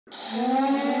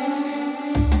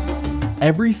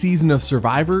Every season of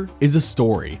Survivor is a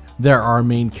story. There are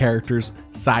main characters,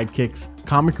 sidekicks,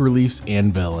 comic reliefs,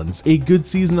 and villains. A good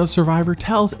season of Survivor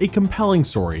tells a compelling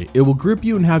story. It will grip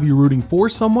you and have you rooting for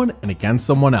someone and against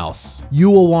someone else. You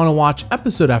will want to watch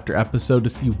episode after episode to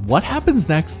see what happens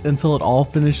next until it all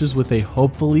finishes with a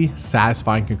hopefully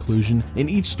satisfying conclusion. And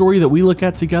each story that we look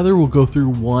at together will go through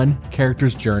one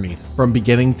character's journey from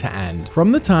beginning to end,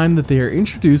 from the time that they are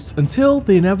introduced until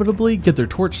they inevitably get their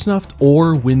torch snuffed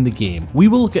or win the game. We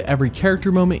will look at every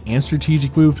character moment and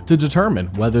strategic move to determine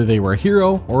whether they were a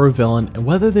hero or a villain and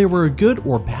whether they were a good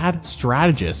or bad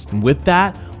strategist. And with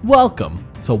that, welcome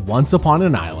to Once Upon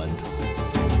an Island.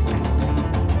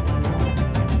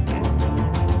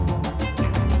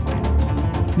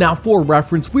 Now, for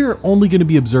reference, we are only going to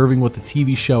be observing what the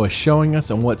TV show is showing us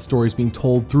and what story is being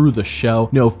told through the show.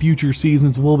 No future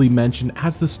seasons will be mentioned,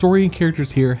 as the story and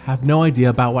characters here have no idea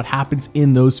about what happens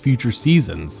in those future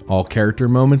seasons. All character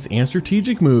moments and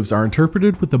strategic moves are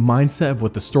interpreted with the mindset of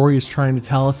what the story is trying to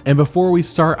tell us. And before we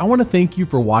start, I want to thank you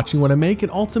for watching what I make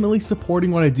and ultimately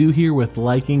supporting what I do here with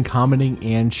liking, commenting,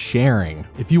 and sharing.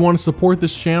 If you want to support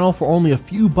this channel for only a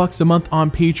few bucks a month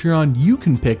on Patreon, you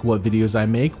can pick what videos I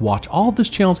make, watch all of this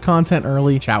channel's content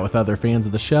early, chat with other fans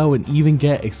of the show, and even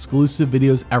get exclusive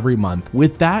videos every month.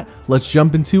 With that, let's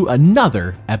jump into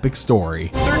another epic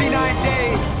story. 39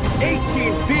 days,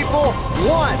 18 people,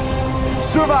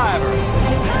 1 survivor.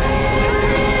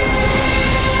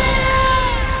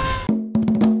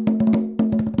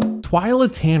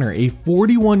 Twila Tanner, a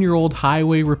 41-year-old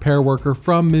highway repair worker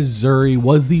from Missouri,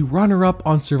 was the runner-up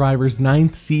on Survivor's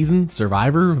 9th season,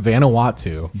 Survivor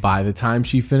Vanuatu. By the time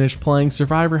she finished playing,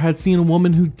 Survivor had seen a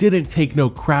woman who didn't take no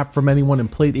crap from anyone and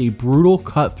played a brutal,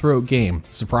 cutthroat game,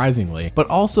 surprisingly, but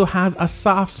also has a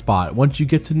soft spot once you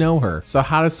get to know her. So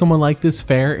how does someone like this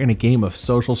fare in a game of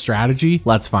social strategy?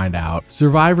 Let's find out.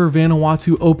 Survivor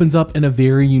Vanuatu opens up in a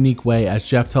very unique way as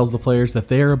Jeff tells the players that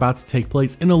they are about to take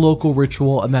place in a local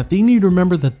ritual and that they need to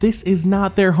remember that this is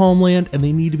not their homeland and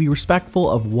they need to be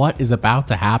respectful of what is about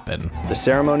to happen. The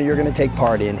ceremony you're going to take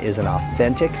part in is an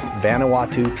authentic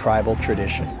Vanuatu tribal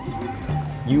tradition.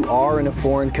 You are in a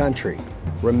foreign country.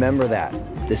 Remember that.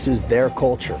 This is their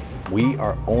culture. We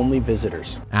are only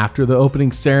visitors. After the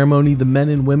opening ceremony, the men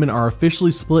and women are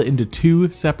officially split into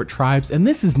 2 separate tribes, and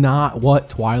this is not what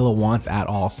Twila wants at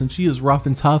all, since she is rough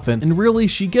and tough, and really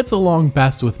she gets along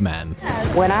best with men.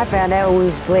 When I found out we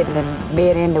were splitting and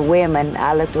being into women,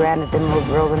 I looked around at them little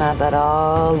girls and I thought,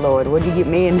 oh Lord, what'd you get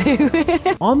me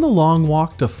into? On the long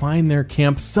walk to find their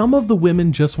camp, some of the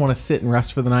women just want to sit and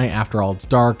rest for the night. After all, it's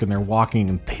dark and they're walking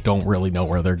and they don't really know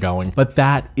where they're going. But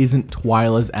that isn't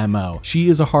Twila's MO. She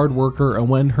is a hard worker, and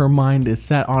when her mind is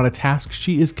set on a task,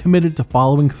 she is committed to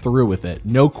following through with it.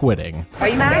 No quitting. Are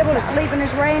you able to sleep in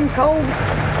this rain cold?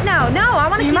 No, I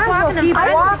want to keep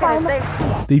walking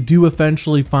and They do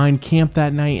eventually find camp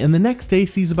that night, and the next day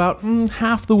sees about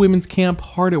half the women's camp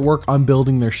hard at work on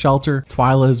building their shelter.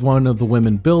 Twila is one of the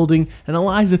women building, and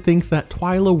Eliza thinks that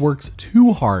Twila works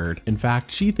too hard. In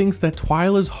fact, she thinks that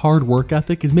Twila's hard work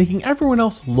ethic is making everyone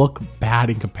else look bad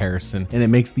in comparison, and it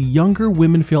makes the younger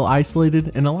women feel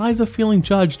isolated and Eliza feeling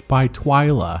judged by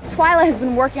Twila. Twila has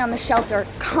been working on the shelter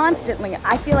constantly.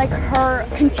 I feel like her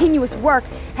continuous work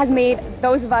has made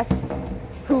those of us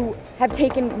who have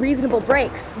taken reasonable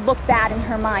breaks look bad in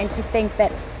her mind, to think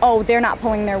that, oh, they're not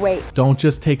pulling their weight. Don't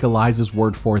just take Eliza's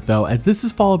word for it though, as this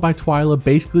is followed by Twila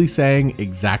basically saying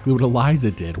exactly what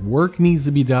Eliza did. Work needs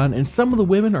to be done, and some of the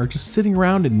women are just sitting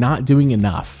around and not doing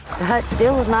enough. The hut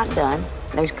still is not done.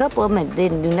 There's a couple of them that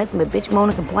didn't do nothing but bitch, moan,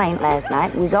 and complain last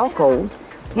night. We was all cold.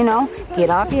 You know, get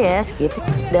off your ass, get the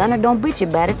done, or don't bitch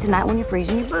about it tonight when you're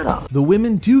freezing your butt off. The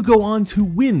women do go on to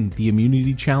win the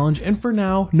immunity challenge, and for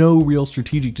now, no real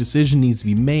strategic decision needs to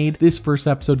be made. This first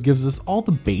episode gives us all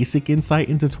the basic insight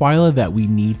into Twila that we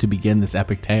need to begin this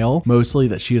epic tale. Mostly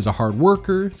that she is a hard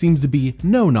worker, seems to be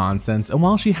no nonsense, and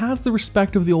while she has the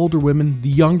respect of the older women, the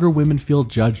younger women feel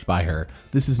judged by her.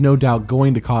 This is no doubt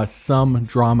going to cause some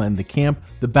drama in the camp.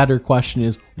 The better question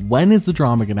is, when is the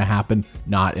drama going to happen,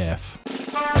 not if.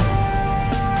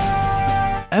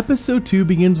 Episode 2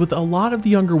 begins with a lot of the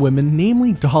younger women,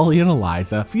 namely Dolly and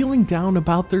Eliza, feeling down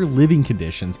about their living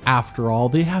conditions. After all,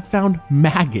 they have found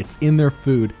maggots in their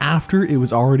food after it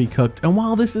was already cooked, and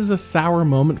while this is a sour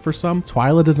moment for some,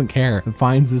 Twila doesn't care and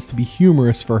finds this to be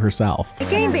humorous for herself. It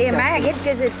can't be a maggot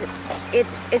because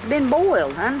it's been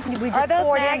boiled, huh? We just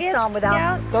poured in some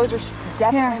without. Those are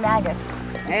definitely maggots.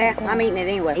 Yeah, I'm eating it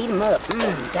anyway. Eat them up.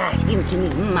 Gosh, give them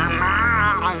to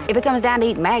me. If it comes down to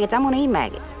eating maggots, I'm gonna eat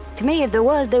maggots. To me, if there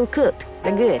was, they were cooked.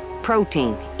 They're good.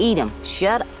 Protein. Eat them.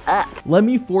 Shut up. Let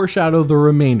me foreshadow the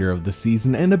remainder of the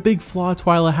season, and a big flaw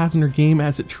Twila has in her game,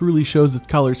 as it truly shows its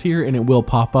colors here, and it will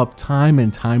pop up time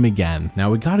and time again. Now,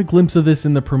 we got a glimpse of this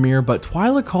in the premiere, but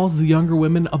Twila calls the younger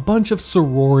women a bunch of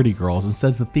sorority girls and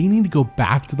says that they need to go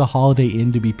back to the Holiday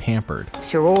Inn to be pampered.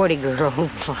 Sorority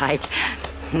girls,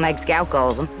 like Scout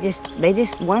calls them, they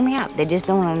just worm me out. They just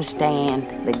don't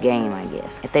understand the game, I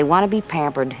guess. If they want to be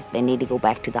pampered, they need to go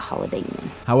back to the Holiday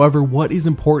Inn. However, what is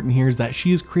important here is that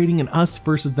she is creating an us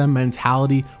versus them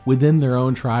mentality within their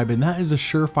own tribe, and that is a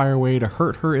surefire way to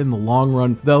hurt her in the long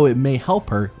run, though it may help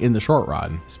her in the short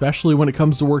run, especially when it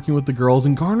comes to working with the girls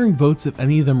and garnering votes if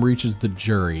any of them reaches the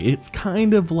jury. It's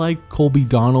kind of like Colby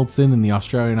Donaldson in the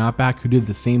Australian Outback, who did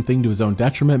the same thing to his own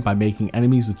detriment by making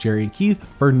enemies with Jerry and Keith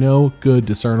for no good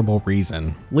discernible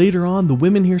reason. Later on, the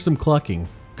women hear some clucking.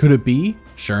 Could it be?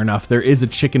 Sure enough, there is a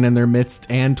chicken in their midst,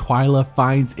 and Twila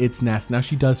finds its nest. Now,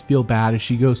 she does feel bad as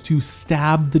she goes to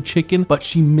stab the chicken, but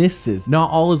she misses.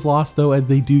 Not all is lost though, as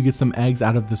they do get some eggs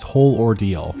out of this whole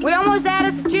ordeal. We almost had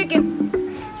us a chicken.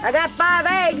 I got 5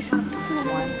 eggs.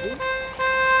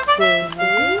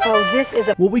 Oh, this is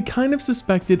a... What we kind of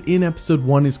suspected in episode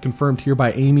 1 is confirmed here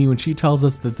by Amy when she tells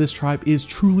us that this tribe is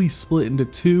truly split into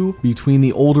two, between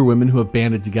the older women who have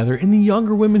banded together and the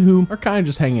younger women who are kind of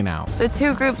just hanging out. The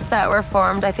two groups that were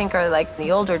formed, I think, are like the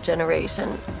older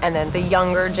generation and then the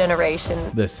younger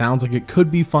generation. This sounds like it could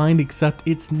be fine, except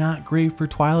it's not great for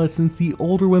Twila since the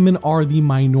older women are the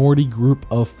minority group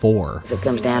of 4. If it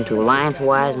comes down to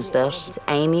alliance-wise and stuff, it's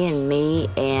Amy and me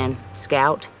and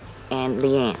Scout and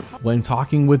Leanne. When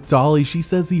talking with Dolly, she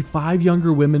says the 5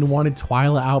 younger women wanted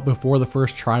Twila out before the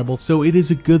first tribal, so it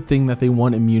is a good thing that they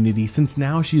won immunity, since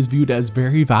now she is viewed as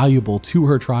very valuable to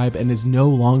her tribe and is no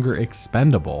longer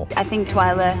expendable. I think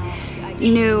Twila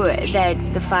knew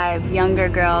that the 5 younger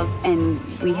girls, and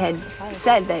we had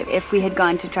said that if we had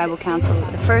gone to tribal council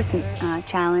for the first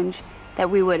challenge, that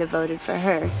we would have voted for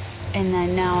her. And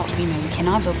then now, we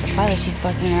cannot vote for Twila. She's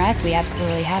busting her ass. We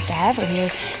absolutely have to have her here.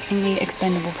 And the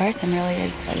expendable person really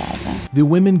is Eliza. The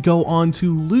women go on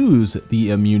to lose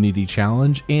the immunity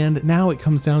challenge, and now it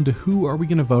comes down to who are we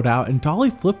going to vote out, and Dolly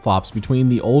flip-flops between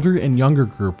the older and younger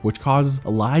group, which causes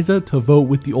Eliza to vote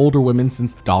with the older women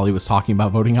since Dolly was talking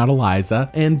about voting out Eliza,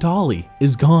 and Dolly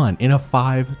is gone in a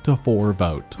 5-4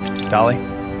 vote. Dolly,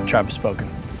 tribe has spoken.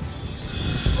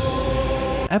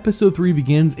 Episode 3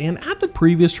 begins, and at the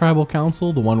previous tribal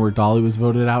council, the one where Dolly was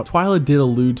voted out, Twila did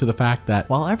allude to the fact that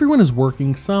while everyone is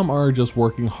working, some are just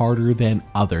working harder than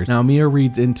others. Now, Mia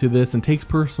reads into this and takes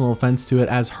personal offense to it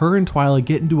as her and Twila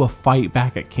get into a fight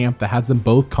back at camp that has them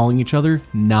both calling each other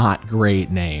not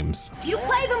great names. You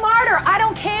play the martyr, I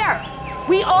don't care.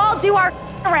 We all do our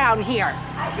around here.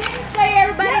 I didn't say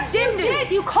everybody You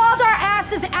did. You called our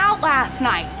asses out last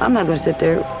night. I'm not gonna sit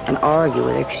there and argue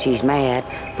with her because she's mad,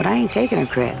 but I ain't taking her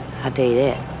crap, I'll tell you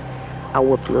that. I'll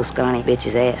whoop the little scrawny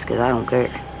bitch's ass because I don't care.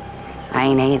 I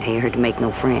ain't here to make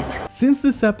no friends. Since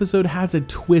this episode has a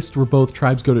twist where both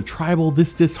tribes go to tribal,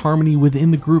 this disharmony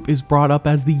within the group is brought up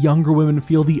as the younger women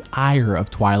feel the ire of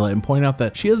Twila and point out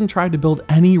that she hasn't tried to build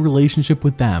any relationship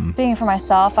with them. Speaking for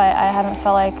myself, I haven't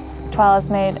felt like Twila's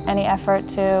made any effort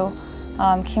to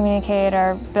communicate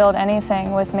or build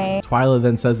anything with me. Twila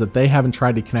then says that they haven't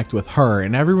tried to connect with her,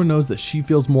 and everyone knows that she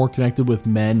feels more connected with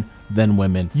men than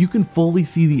women. You can fully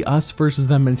see the us versus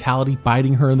them mentality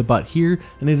biting her in the butt here,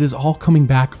 and it is all coming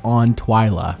back on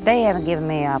Twila. They haven't given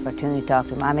me an opportunity to talk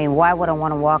to them. I mean, why would I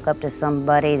want to walk up to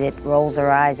somebody that rolls their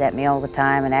eyes at me all the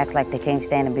time and acts like they can't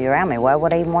stand to be around me? Why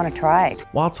would I even want to try it?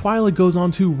 While Twila goes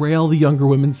on to rail the younger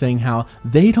women, saying how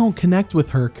they don't connect with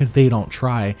her because they don't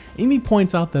try, Amy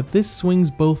points out that this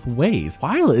swings both ways.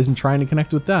 Twila isn't trying to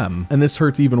connect with them, and this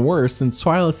hurts even worse since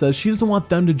Twila says she doesn't want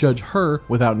them to judge her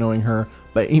without knowing her,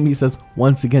 but Amy says,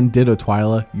 once again, ditto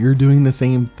Twila, you're doing the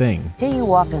same thing. Till you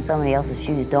walk in somebody else's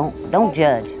shoes, don't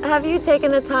judge. Have you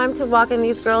taken the time to walk in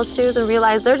these girls' shoes and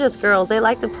realize they're just girls? They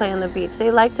like to play on the beach.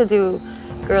 They like to do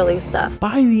girly stuff.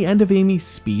 By the end of Amy's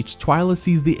speech, Twila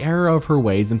sees the error of her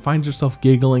ways and finds herself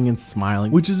giggling and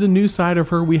smiling, which is a new side of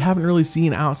her we haven't really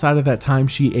seen outside of that time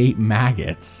she ate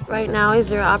maggots. Right now is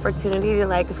your opportunity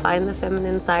to find the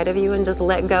feminine side of you and just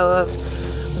let go of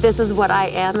this is what I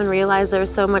am and realize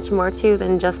there's so much more to you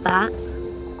than just that.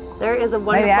 There is a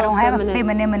wonderful Maybe I don't have a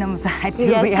feminine side to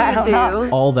yes, me. I don't know.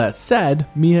 All that said,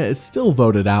 Mia is still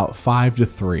voted out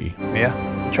 5-3. Mia,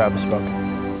 tribe has spoken.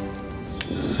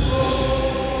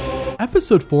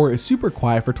 Episode 4 is super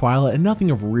quiet for Twila and nothing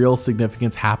of real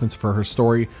significance happens for her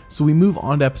story, so we move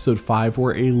on to episode 5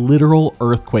 where a literal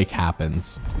earthquake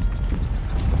happens.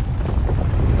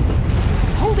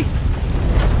 Holy...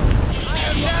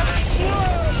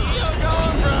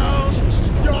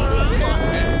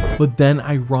 But then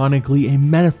ironically, a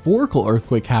metaphorical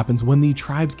earthquake happens when the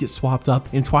tribes get swapped up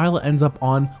and Twila ends up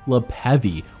on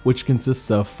LePevy, which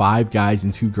consists of 5 guys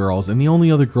and 2 girls, and the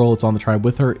only other girl that's on the tribe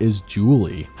with her is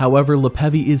Julie. However,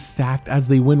 LePevy is stacked as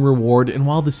they win reward, and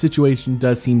while the situation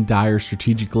does seem dire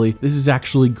strategically, this is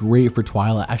actually great for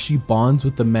Twila as she bonds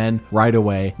with the men right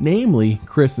away, namely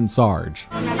Chris and Sarge.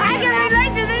 I can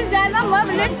relate to these guys. I'm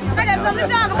loving it. I got something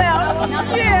to talk about.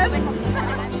 Yes.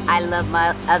 I love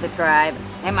my other tribe.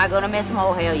 Am I gonna miss them?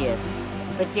 Oh, hell yes.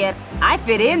 But yet, I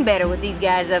fit in better with these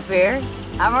guys up here.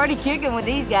 I'm already kicking with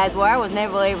these guys where I was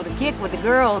never able to kick with the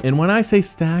girls. And when I say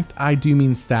stacked, I do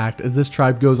mean stacked, as this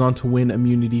tribe goes on to win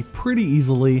immunity pretty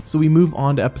easily. So we move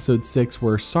on to episode 6,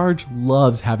 where Sarge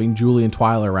loves having Julie and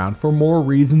Twila around for more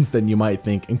reasons than you might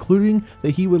think, including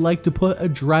that he would like to put a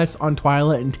dress on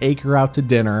Twila and take her out to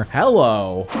dinner.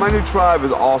 Hello. My new tribe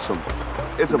is awesome.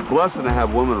 It's a blessing to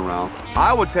have women around.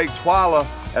 I would take Twila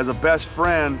as a best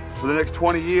friend for the next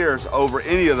 20 years over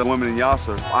any of the women in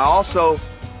Yasser. I also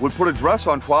would put a dress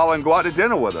on Twila and go out to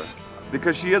dinner with her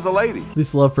because she is a lady.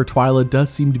 This love for Twila does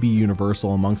seem to be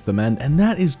universal amongst the men, and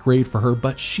that is great for her,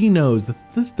 but she knows that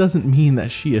this doesn't mean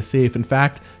that she is safe. In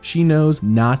fact, she knows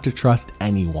not to trust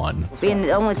anyone. Being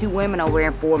the only 2 women over here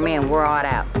and 4 men, we're odd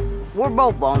out. We're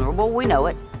both vulnerable, we know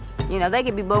it. You know, they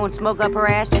could be blowing smoke up her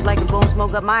ass just like they're blowing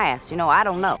smoke up my ass. You know, I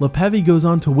don't know. LePevy goes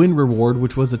on to win reward,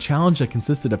 which was a challenge that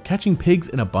consisted of catching pigs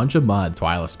in a bunch of mud,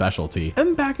 Twila's specialty.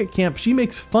 And back at camp, she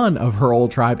makes fun of her old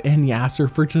tribe and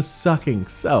Yasser for just sucking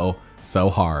so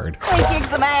hard. We kicked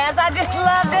some ass, I just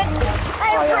loved it.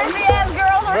 Hey, pretty ass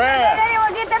girls, did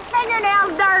anyone get their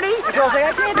fingernails dirty? Girls say,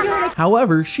 I can't do it.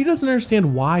 However, she doesn't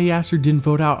understand why Yasser didn't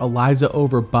vote out Eliza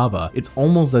over Bubba. It's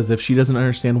almost as if she doesn't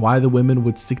understand why the women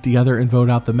would stick together and vote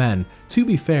out the men. To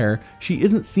be fair, she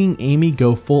isn't seeing Amy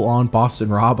go full on Boston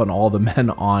Rob on all the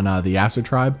men on the Yasser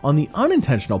tribe. On the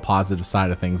unintentional positive side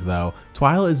of things though,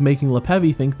 Twila is making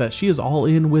LePevy think that she is all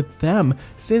in with them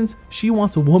since she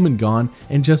wants a woman gone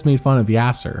and just made fun of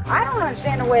Yasser. I don't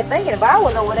understand the way of thinking. If I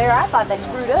was over there, I thought they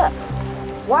screwed up.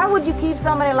 Why would you keep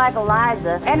somebody like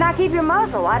Eliza and not keep your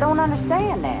muscle? I don't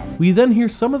understand that. We then hear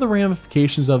some of the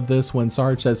ramifications of this when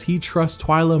Sarge says he trusts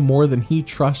Twila more than he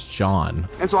trusts John.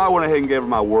 And so I went ahead and gave her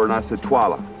my word, and I said,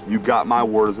 Twila, you got my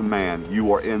word as a man.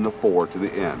 You are in the 4 to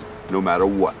the end, no matter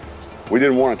what. We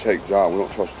didn't want to take John. We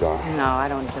don't trust John. No, I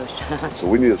don't trust John. So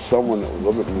we needed someone that was a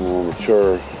little bit more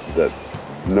mature, that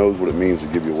knows what it means to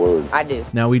give your word. I do.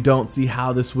 Now we don't see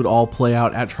how this would all play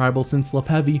out at Tribal since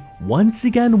LePevy once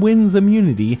again wins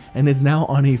immunity and is now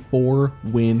on a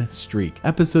 4-win streak.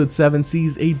 Episode 7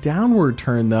 sees a downward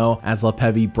turn though as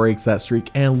LePevy breaks that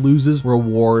streak and loses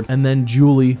reward, and then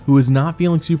Julie, who is not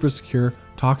feeling super secure,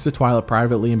 talks to Twila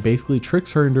privately and basically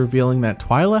tricks her into revealing that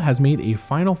Twila has made a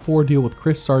Final 4 deal with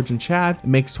Chris, Sarge, and Chad. It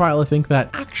makes Twila think that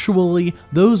actually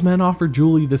those men offered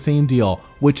Julie the same deal,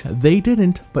 which they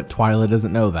didn't, but Twila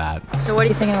doesn't know that. So what are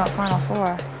you thinking about Final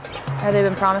 4? Have they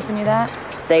been promising you that?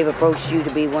 They've approached you to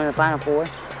be one of the Final 4.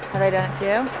 Have they done it to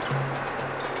you?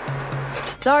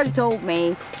 Sarge told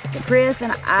me that Chris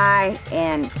and I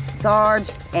and Sarge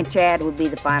and Chad would be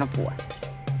the Final 4.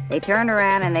 They turned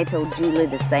around and they told Julie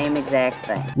the same exact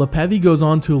thing. LePevy goes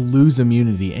on to lose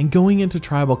immunity, and going into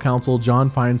tribal council, John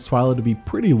finds Twila to be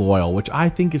pretty loyal, which I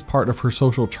think is part of her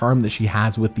social charm that she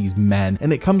has with these men,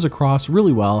 and it comes across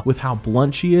really well with how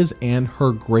blunt she is and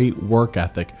her great work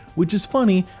ethic, which is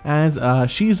funny as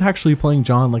she's actually playing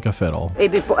John like a fiddle.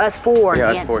 It'd be us 4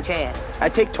 against Chad. I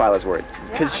take Twila's word,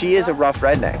 because she is a rough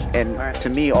redneck, and to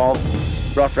me, all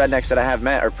rough rednecks that I have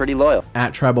met are pretty loyal.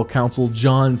 At tribal council,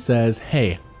 John says,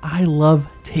 hey, I love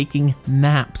taking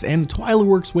naps, and Twila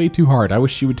works way too hard. I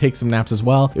wish she would take some naps as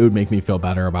well. It would make me feel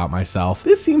better about myself.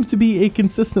 This seems to be a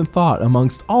consistent thought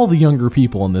amongst all the younger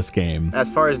people in this game.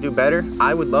 As far as do better,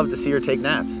 I would love to see her take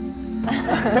naps.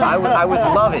 I would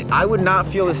love it. I would not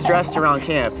feel as stressed around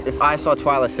camp if I saw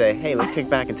Twila say, hey, let's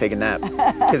kick back and take a nap.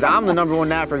 Because I'm the #1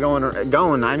 napper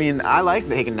going. I mean, I like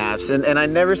taking naps, and I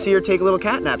never see her take little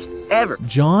cat naps, ever.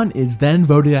 John is then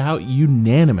voted out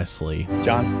unanimously.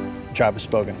 John, the tribe has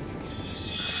spoken.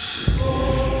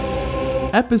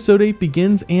 Episode 8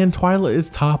 begins and Twila is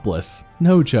topless.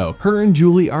 No joke. Her and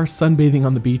Julie are sunbathing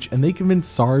on the beach, and they convince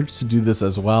Sarge to do this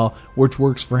as well, which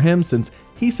works for him since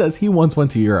he says he once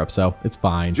went to Europe, so it's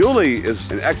fine. Julie is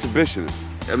an exhibitionist.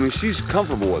 I mean, she's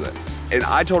comfortable with it. And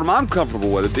I told him I'm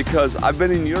comfortable with it because I've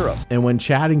been in Europe. And when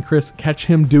Chad and Chris catch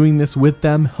him doing this with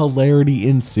them, hilarity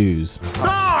ensues.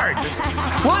 Sarge!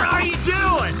 What are you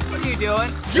doing? What are you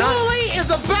doing? Julie is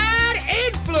a bad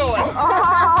influence!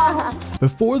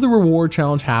 Before the reward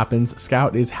challenge happens,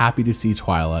 Scout is happy to see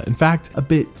Twila. In fact, a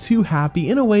bit too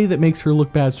happy in a way that makes her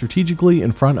look bad strategically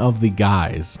in front of the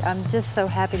guys. I'm just so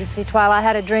happy to see Twila. I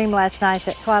had a dream last night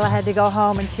that Twila had to go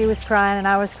home and she was crying and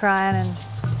I was crying and...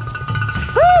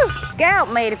 Woo!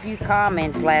 Scout made a few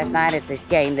comments last night at this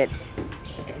game that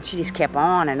she just kept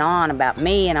on and on about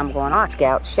me, and I'm going, oh,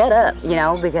 Scout, shut up, you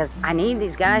know, because I need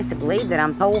these guys to believe that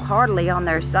I'm wholeheartedly on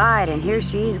their side, and here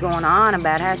she's going on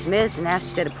about how she missed and how she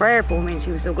said a prayer for me, and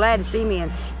she was so glad to see me,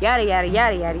 and yada, yada,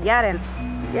 yada, yada, yada, and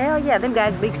hell yeah, them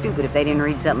guys would be stupid if they didn't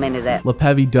read something into that.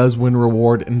 LePevy does win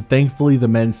reward, and thankfully the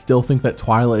men still think that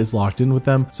Twila is locked in with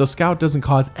them, so Scout doesn't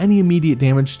cause any immediate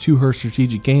damage to her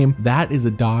strategic game. That is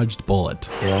a dodged bullet.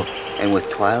 Yep. And with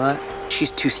Twila, she's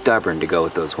too stubborn to go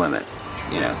with those women.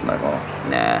 You know,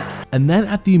 nah. And then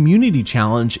at the immunity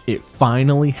challenge, it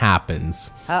finally happens.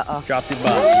 Uh-oh. Drop your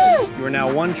bucks. You are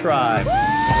now one tribe. What's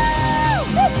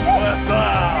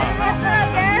up?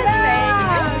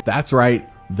 That's right.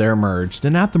 They're merged,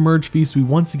 and at the merge feast we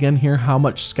once again hear how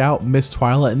much Scout missed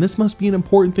Twila, and this must be an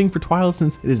important thing for Twila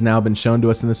since it has now been shown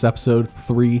to us in this episode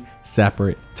 3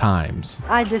 separate times.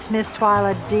 I just miss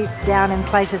Twila deep down in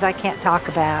places I can't talk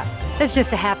about. It's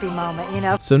just a happy moment, you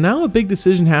know. So now a big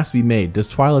decision has to be made. Does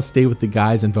Twila stay with the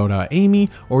guys and vote out Amy,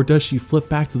 or does she flip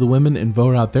back to the women and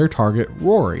vote out their target,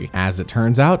 Rory? As it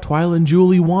turns out, Twila and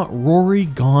Julie want Rory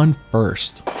gone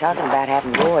first. Talking about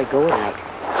having Rory go like,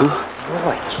 who?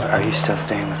 Roy. Are you still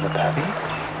staying with LePevy?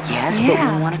 Yes,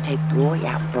 but we want to take Roy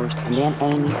out first and then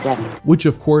Amy second. Which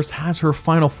of course has her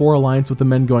final 4 alliance with the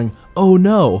men going, oh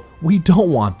no, we don't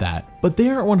want that. But they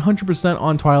aren't 100%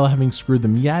 on Twila having screwed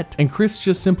them yet, and Chris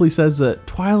just simply says that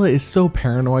Twila is so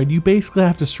paranoid, you basically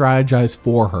have to strategize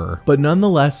for her. But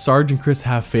nonetheless, Sarge and Chris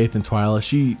have faith in Twila.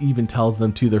 She even tells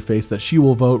them to their face that she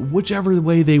will vote whichever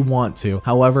way they want to.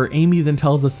 However, Amy then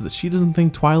tells us that she doesn't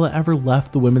think Twila ever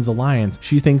left the Women's Alliance.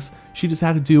 She thinks she just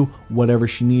had to do whatever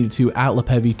she needed to at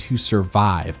LePevy to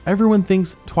survive. Everyone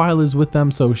thinks Twila is with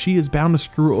them, so she is bound to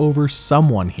screw over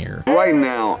someone here. Right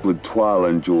now, with Twila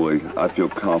and Julie, I feel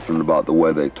confident about the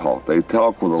way they talk. They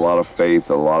talk with a lot of faith,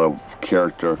 a lot of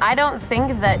character. I don't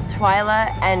think that Twila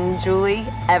and Julie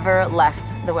ever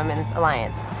left the Women's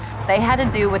Alliance. They had to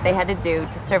do what they had to do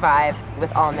to survive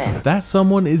with all men. That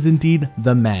someone is indeed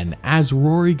the men, as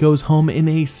Rory goes home in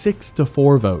a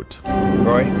 6-4 vote.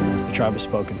 Rory, the tribe has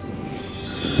spoken.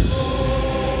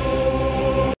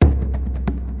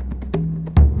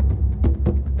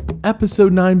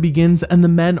 Episode 9 begins and the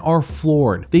men are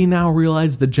floored. They now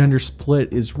realize the gender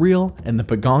split is real and the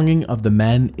begonging of the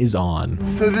men is on.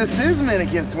 So this is men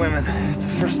against women. It's the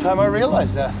first time I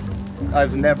realized that.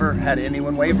 I've never had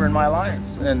anyone waver in my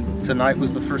alliance, and tonight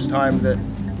was the first time that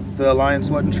the alliance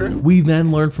wasn't true. We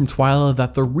then learn from Twila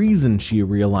that the reason she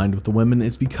realigned with the women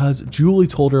is because Julie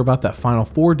told her about that Final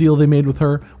 4 deal they made with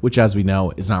her, which as we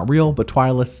know is not real, but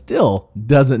Twila still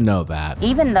doesn't know that.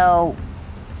 Even though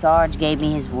Sarge gave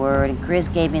me his word, and Chris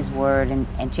gave me his word, and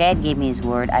Chad gave me his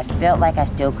word, I felt like I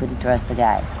still couldn't trust the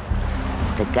guys.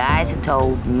 The guys had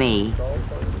told me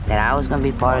that I was going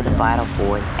to be part of the Final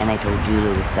 4, and they told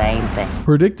Julie the same thing.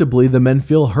 Predictably, the men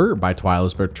feel hurt by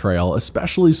Twila's betrayal,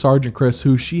 especially Sarge and Chris,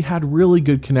 who she had really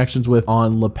good connections with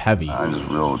on LePevy. I just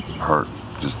real hurt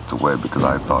just the way, because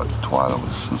I thought Twila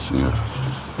was sincere.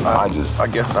 I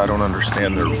guess I don't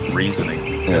understand their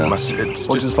reasoning. Yeah. It must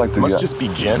just be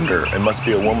gender. It must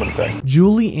be a woman thing.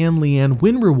 Julie and Leanne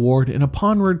win reward, and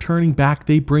upon returning back,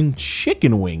 they bring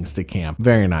chicken wings to camp.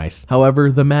 Very nice.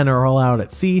 However, the men are all out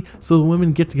at sea, so the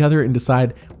women get together and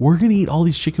decide, we're gonna eat all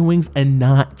these chicken wings and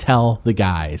not tell the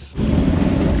guys.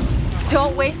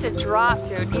 Don't waste a drop,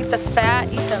 dude. Eat the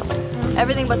fat, eat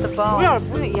everything but the bone. Yeah,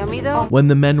 isn't it yummy though? When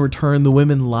the men return, the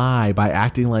women lie by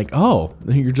acting like, oh,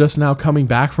 you're just now coming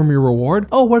back from your reward?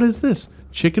 Oh, what is this?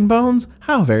 Chicken bones?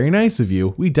 How very nice of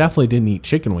you. We definitely didn't eat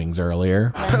chicken wings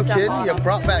earlier. No kidding? You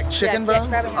brought back chicken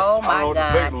bones? Oh my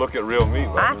God. Look at real meat.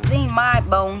 I seen my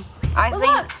bone.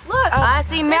 I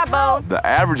seen my bone. The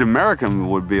average American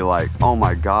would be like, oh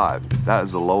my God, that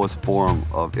is the lowest form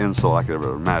of insult I could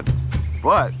ever imagine.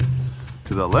 But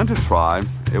to the Atlanta tribe,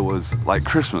 it was like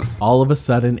Christmas. All of a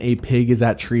sudden, a pig is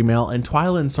at tree mail, and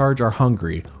Twila and Sarge are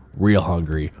hungry, real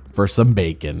hungry, for some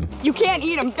bacon. You can't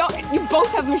eat them. You both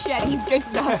have machetes. Good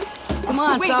stuff. Come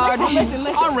on, Sarge. Listen.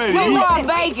 I'm ready to We eat. want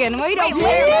bacon. We don't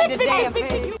care about the damn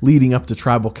pig. Leading up to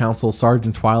tribal council, Sarge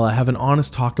and Twila have an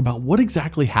honest talk about what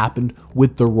exactly happened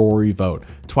with the Rory vote.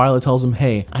 Twila tells him,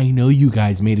 hey, I know you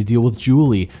guys made a deal with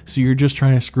Julie, so you're just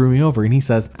trying to screw me over. And he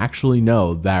says, actually,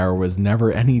 no, there was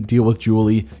never any deal with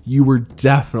Julie. You were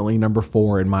definitely number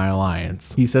 4 in my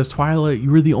alliance. He says, Twila, you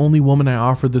were the only woman I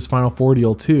offered this Final Four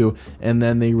deal to. And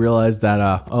then they realize that,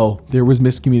 oh, there was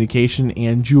miscommunication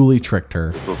and Julie tricked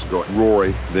her. Supposed to go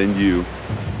Rory, then you,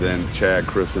 then Chad,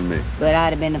 Chris, and me. But I'd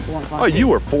have been the 4. Oh, you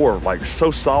were 4, like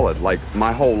so solid, like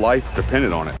my whole life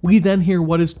depended on it. We then hear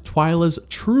what is Twila's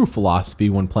true philosophy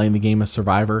when playing the game of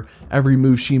Survivor. Every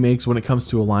move she makes when it comes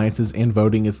to alliances and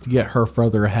voting is to get her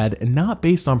further ahead and not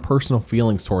based on personal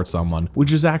feelings towards someone,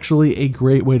 which is actually a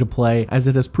great way to play as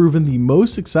it has proven the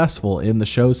most successful in the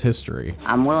show's history.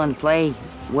 I'm willing to play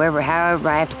however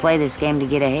I have to play this game to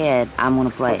get ahead, I'm gonna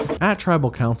play it. At Tribal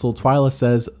Council, Twila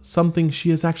says something she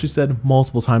has actually said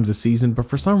multiple times this season, but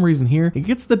for some reason here, it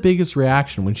gets the biggest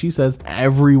reaction when she says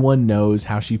everyone knows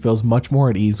how she feels much more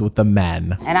at ease with the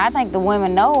men. And I think the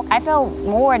women know. I felt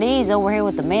more at ease over here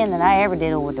with the men than I ever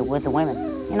did with the women.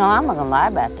 You know, I'm not gonna lie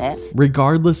about that.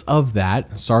 Regardless of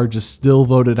that, Sarge is still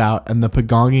voted out and the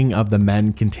pagonging of the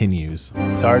men continues.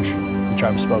 Sarge, the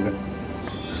tribe has spoken.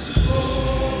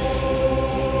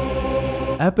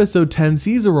 Episode 10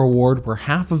 sees a reward where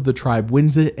half of the tribe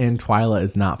wins it and Twila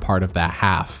is not part of that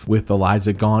half. With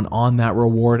Eliza gone on that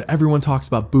reward, everyone talks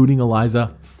about booting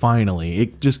Eliza. Finally,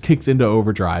 it just kicks into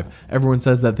overdrive. Everyone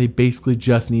says that they basically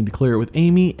just need to clear it with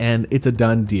Amy and it's a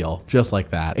done deal, just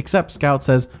like that. Except Scout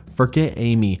says, forget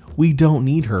Amy, we don't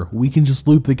need her. We can just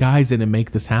loop the guys in and make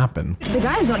this happen. The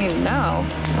guys don't even know.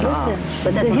 Listen,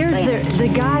 but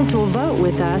the guys will vote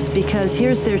with us because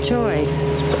here's their choice.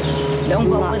 Don't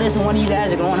vote with us and one of you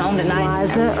guys are going home tonight.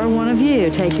 Eliza or one of you,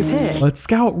 take your pick. But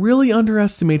Scout really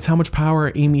underestimates how much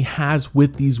power Amy has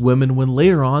with these women when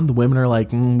later on the women are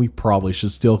like, we probably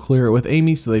should still clear it with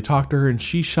Amy, so they talk to her and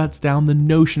she shuts down the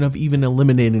notion of even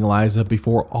eliminating Eliza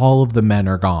before all of the men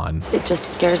are gone. It just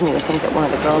scares me to think that one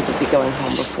of the girls would be going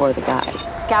home before the guys.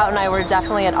 Scout and I were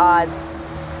definitely at odds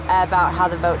about how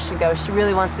the vote should go. She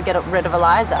really wants to get rid of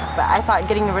Eliza, but I thought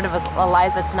getting rid of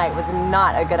Eliza tonight was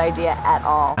not a good idea at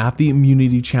all. At the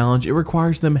immunity challenge, it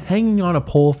requires them hanging on a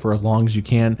pole for as long as you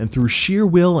can, and through sheer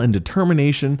will and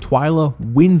determination, Twila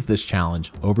wins this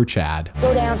challenge over Chad.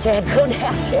 Go down, Chad. Go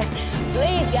down, Chad.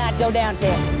 Please, God, go down,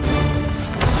 Chad.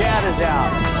 Chad is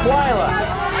out.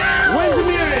 Twila wins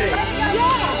immunity.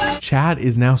 Chad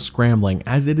is now scrambling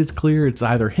as it is clear it's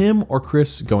either him or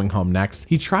Chris going home next.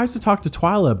 He tries to talk to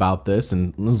Twila about this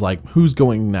and is like, who's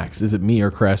going next? Is it me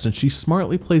or Chris? And she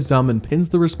smartly plays dumb and pins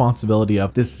the responsibility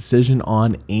of this decision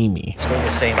on Amy. Still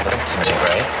the same vote to me,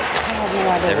 right?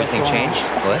 Has everything changed?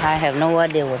 What? I have no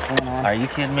idea what's going on. Are you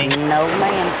kidding me? No,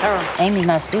 ma'am, sir. Amy's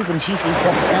not stupid. She sees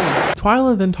something's coming.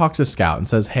 Twila then talks to Scout and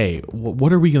says, hey,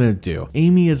 what are we gonna do?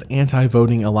 Amy is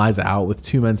anti-voting Eliza out with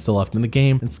 2 men still left in the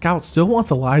game, and Scout still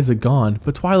wants Eliza gone,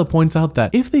 but Twila points out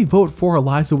that if they vote for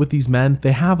Eliza with these men,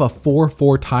 they have a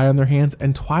 4-4 tie on their hands,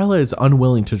 and Twila is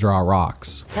unwilling to draw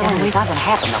rocks. Tell them it's not gonna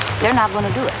happen though. They're not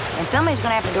gonna do it. And somebody's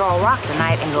gonna have to draw a rock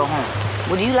tonight and go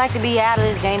home. Would you like to be out of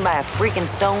this game by a freaking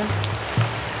stone?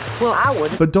 Well, I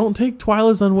would. But don't take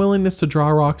Twila's unwillingness to draw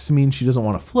rocks to mean she doesn't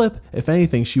want to flip. If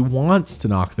anything, she wants to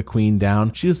knock the queen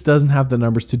down. She just doesn't have the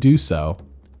numbers to do so.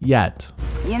 Yet.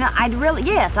 You know,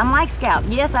 yes, I'm like Scout.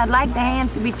 Yes, I'd like the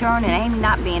hands to be turned and Amy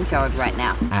not be in charge right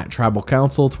now. At Tribal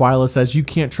Council, Twila says you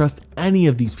can't trust any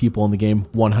of these people in the game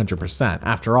 100%.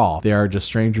 After all, they are just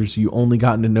strangers you only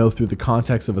gotten to know through the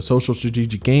context of a social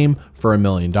strategic game for $1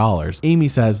 million. Amy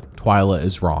says Twila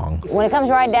is wrong. When it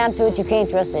comes right down to it, you can't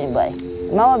trust anybody.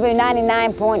 It might be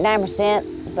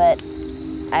 99.9%, but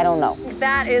I don't know.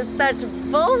 That is such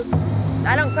bull.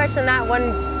 I don't question that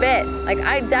one bit. Like,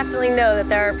 I definitely know that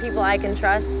there are people I can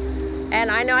trust,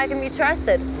 and I know I can be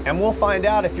trusted. And we'll find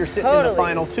out if you're sitting in the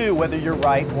final 2, whether you're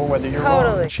right or whether you're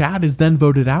wrong. Chad is then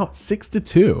voted out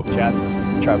 6-2. Chad,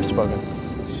 the tribe has spoken.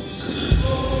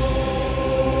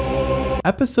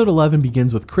 Episode 11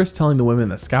 begins with Chris telling the women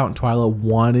that Scout and Twila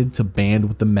wanted to band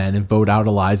with the men and vote out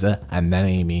Eliza and then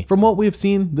Amy. From what we have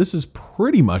seen, this is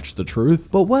pretty much the truth,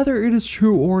 but whether it is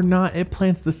true or not, it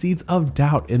plants the seeds of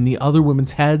doubt in the other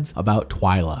women's heads about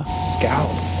Twila. Scout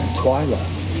and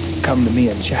Twila come to me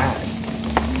and Chad,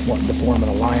 wanting to form an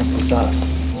alliance with us.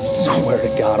 Swear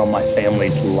to God on my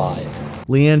family's lives.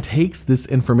 Leanne takes this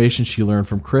information she learned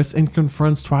from Chris and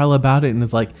confronts Twila about it and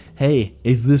is like, hey,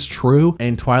 is this true?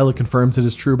 And Twila confirms it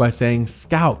is true by saying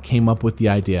Scout came up with the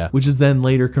idea, which is then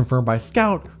later confirmed by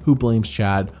Scout, who blames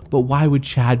Chad. But why would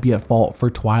Chad be at fault for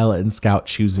Twila and Scout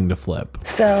choosing to flip?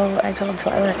 So I told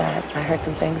Twila that I heard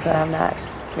some things that I'm not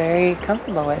very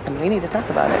comfortable with, and we need to talk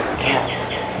about it.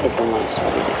 Yeah. is the one that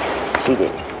started it. She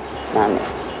did, not me.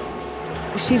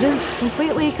 She just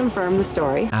completely confirmed the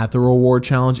story. At the reward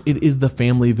challenge, it is the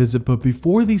family visit, but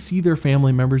before they see their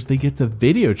family members, they get to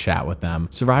video chat with them.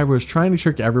 Survivor is trying to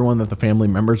trick everyone that the family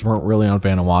members weren't really on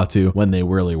Vanuatu when they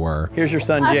really were. Here's your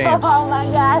son, James. Oh my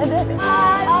God.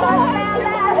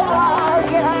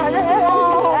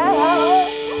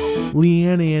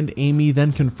 Leanne and Amy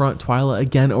then confront Twila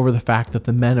again over the fact that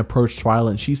the men approached Twila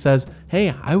and she says,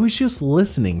 "Hey, I was just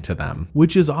listening to them,"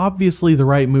 which is obviously the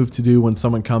right move to do when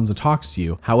someone comes and talks to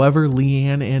you. However,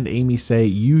 Leanne and Amy say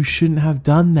you shouldn't have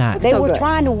done that. They were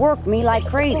trying to work me like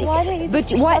crazy. Why don't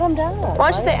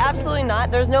you say absolutely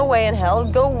not? There's no way in hell.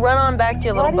 Go run on back to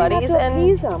your little buddies and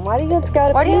appease them. Why do you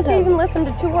have to even listen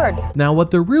to 2 words? Now,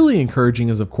 what they're really encouraging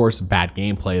is, of course, bad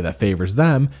gameplay that favors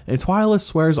them, and Twila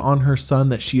swears on her son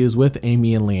that she is with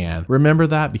Amy and Leanne. Remember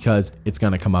that because it's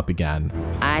gonna come up again.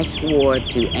 I swore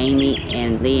to Amy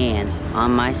and Leanne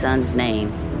on my son's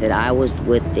name that I was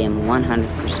with them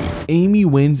 100%. Amy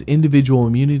wins individual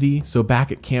immunity, so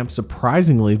back at camp,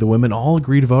 surprisingly, the women all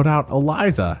agree to vote out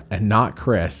Eliza and not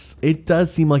Chris. It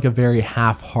does seem like a very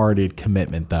half-hearted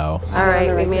commitment, though. All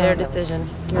right, we made our decision.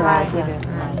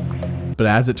 But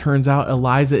as it turns out,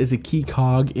 Eliza is a key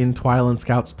cog in Twila and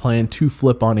Scout's plan to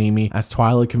flip on Amy, as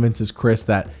Twila convinces Chris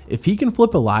that if he can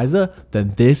flip Eliza,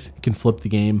 then this can flip the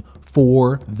game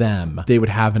for them. They would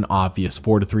have an obvious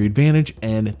 4-3 advantage,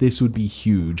 and this would be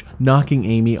huge, knocking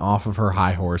Amy off of her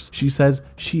high horse. She says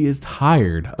she is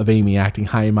tired of Amy acting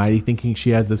high and mighty, thinking she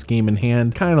has this game in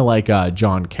hand, kind of like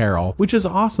John Carroll, which is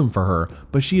awesome for her,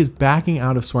 but she is backing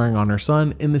out of swearing on her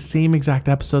son in the same exact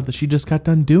episode that she just got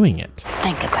done doing it.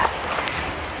 Think about it.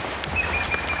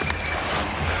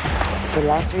 For the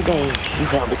last 3 days,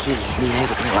 you've held the keys and you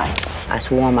haven't realized it. I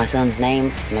swore on my son's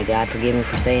name, may God forgive me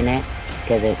for saying that,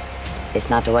 because it's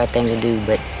not the right thing to do,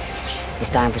 but it's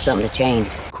time for something to change.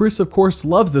 Chris, of course,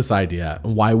 loves this idea,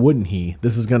 and why wouldn't he?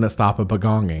 This is gonna stop a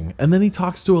begonging. And then he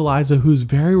talks to Eliza, who's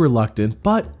very reluctant,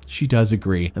 but she does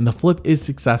agree, and the flip is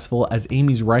successful as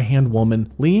Amy's right-hand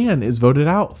woman, Leanne, is voted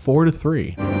out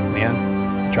 4-3.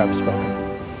 Leanne, tribe has spoken.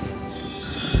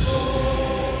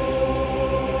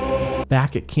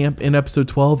 Back at camp in episode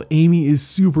 12, Amy is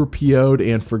super PO'd,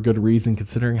 and for good reason,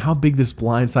 considering how big this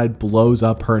blindside blows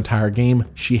up her entire game.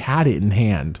 She had it in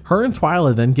hand. Her and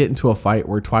Twila then get into a fight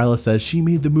where Twila says she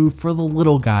made the move for the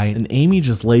little guy, and Amy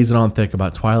just lays it on thick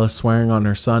about Twila swearing on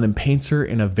her son and paints her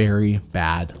in a very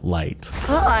bad light.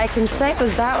 All I can say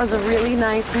was that was a really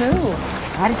nice move.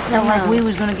 I just felt like we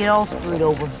was gonna get all screwed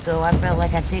over, so I felt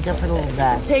like I'd take up for the little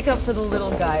guy. Take up for the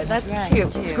little guy. That's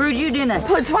cute. Screwed you, didn't I?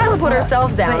 But Twila put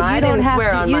herself down. I didn't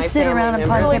swear on my sit around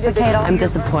and family members. pontificate. I'm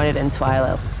disappointed in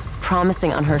Twila.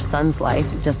 Promising on her son's life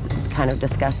just kind of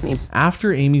disgusts me.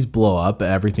 After Amy's blow up,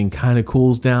 everything kind of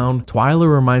cools down.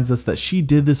 Twila reminds us that she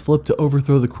did this flip to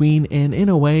overthrow the queen, and in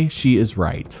a way, she is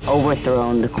right.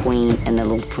 Overthrown the queen and the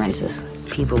little princess.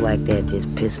 People like that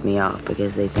just piss me off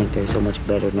because they think they're so much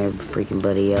better than every freaking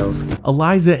buddy else.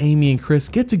 Eliza, Amy, and Chris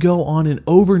get to go on an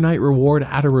overnight reward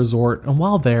at a resort, and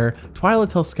while there, Twila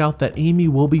tells Scout that Amy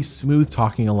will be smooth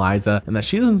talking Eliza and that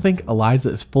she doesn't think Eliza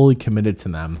is fully committed to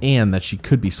them and that she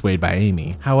could be swayed by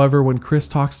Amy. However, when Chris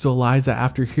talks to Eliza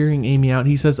after hearing Amy out,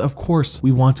 he says, "Of course,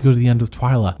 we want to go to the end with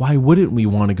Twila. Why wouldn't we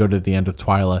want to go to the end with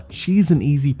Twila? She's an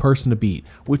easy person to beat,"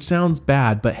 which sounds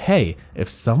bad, but hey, if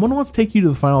someone wants to take you to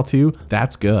the final 2,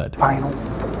 that's good. Final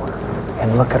 4.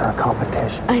 And look at our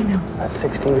competition. I know. A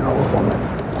 60-year-old woman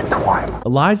and Twila.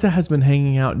 Eliza has been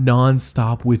hanging out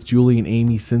non-stop with Julie and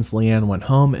Amy since Leanne went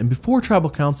home, and before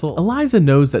Tribal Council, Eliza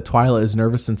knows that Twila is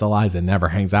nervous since Eliza never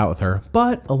hangs out with her,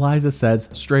 but Eliza says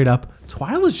straight up,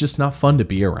 Twila's just not fun to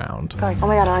be around. Oh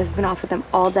my God, Eliza's been off with them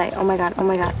all day. Oh my God, oh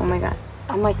my God, oh my God.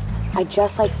 I'm like, I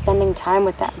just like spending time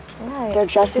with them. Right. They're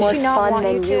just more fun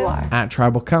than you are. At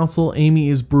Tribal Council, Amy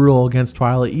is brutal against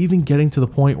Twila, even getting to the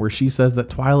point where she says that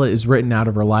Twila is written out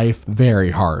of her life.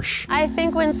 Very harsh. I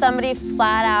think when somebody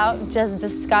flat out just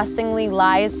disgustingly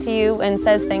lies to you and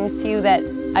says things to you that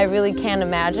I really can't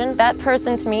imagine, that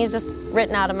person to me is just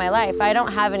written out of my life. I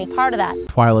don't have any part of that.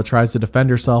 Twila tries to defend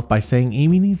herself by saying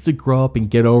Amy needs to grow up and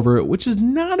get over it, which is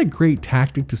not a great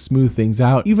tactic to smooth things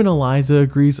out. Even Eliza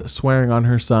agrees swearing on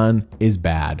her son is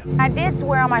bad. I did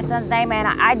swear on my son's name, and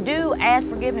I do ask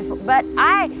forgiveness, but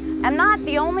I am not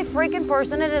the only freaking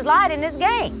person that has lied in this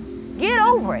game. Get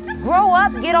over it. Grow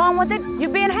up, get on with it.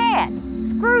 You've been had.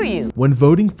 Screw you. When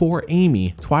voting for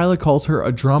Amy, Twila calls her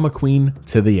a drama queen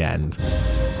to the end.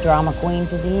 Drama queen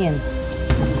to the end.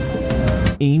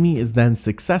 Amy is then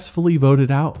successfully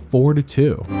voted out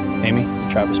 4-2. Amy, the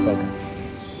tribe has spoken.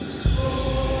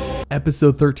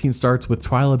 Episode 13 starts with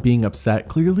Twila being upset.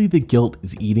 Clearly the guilt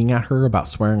is eating at her about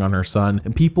swearing on her son,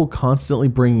 and people constantly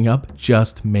bringing up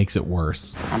just makes it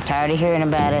worse. I'm tired of hearing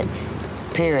about it,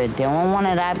 period. The only one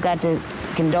that I've got to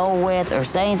condole with or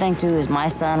say anything to is my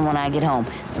son when I get home.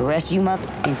 The rest of you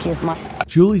can kiss my...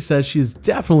 Julie says she is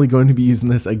definitely going to be using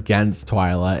this against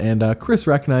Twila, and Chris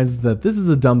recognizes that this is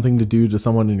a dumb thing to do to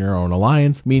someone in your own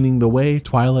alliance, meaning the way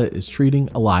Twila is treating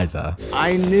Eliza.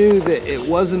 I knew that it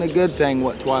wasn't a good thing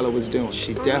what Twila was doing.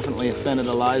 She definitely offended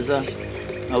Eliza.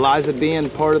 Eliza being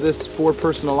part of this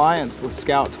 4-person alliance with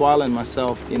Scout, Twila, and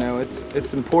myself, you know,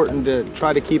 it's important to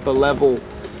try to keep a level,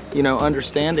 you know,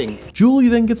 understanding. Julie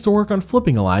then gets to work on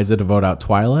flipping Eliza to vote out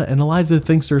Twila, and Eliza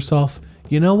thinks to herself,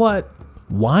 you know what?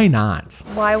 Why not?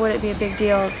 Why would it be a big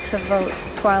deal to vote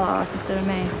Twila off instead of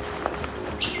me?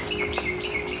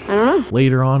 I don't know.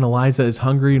 Later on, Eliza is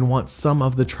hungry and wants some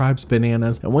of the tribe's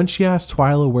bananas, and when she asks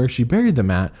Twila where she buried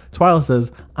them at, Twila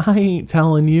says, I ain't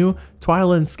telling you.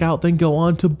 Twila and Scout then go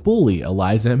on to bully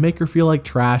Eliza and make her feel like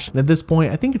trash, and at this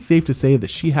point, I think it's safe to say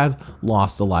that she has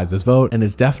lost Eliza's vote and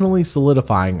is definitely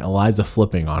solidifying Eliza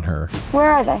flipping on her. Where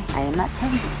are they? I am not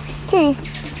telling you. T.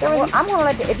 I'm gonna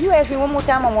let if you ask me one more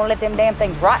time, I'm gonna let them damn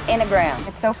things rot in the ground.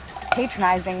 It's so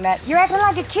patronizing that You're acting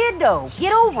like a kid though.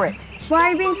 Get over it. Why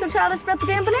are you being so childish about the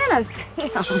damn bananas?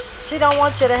 She don't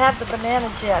want you to have the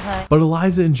bananas yet, honey. But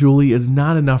Eliza and Julie is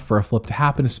not enough for a flip to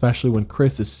happen, especially when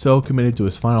Chris is so committed to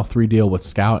his final 3 deal with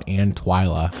Scout and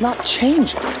Twila. It's not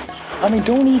changing. I mean,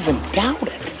 don't even doubt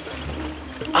it.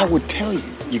 I would tell you,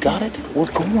 you got it?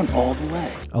 We're going all the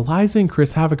way. Eliza and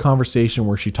Chris have a conversation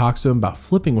where she talks to him about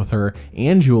flipping with her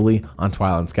and Julie on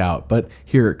Twila and Scout, but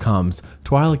here it comes.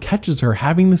 Twila catches her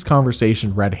having this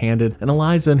conversation red-handed, and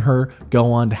Eliza and her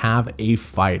go on to have a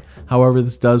fight. However,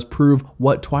 this does prove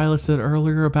what Twila said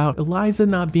earlier about Eliza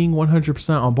not being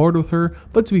 100% on board with her,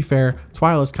 but to be fair,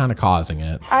 Twila's kind of causing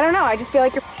it. I don't know, I just feel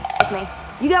like you're with me.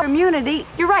 You got immunity.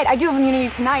 You're right, I do have immunity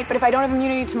tonight, but if I don't have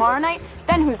immunity tomorrow night,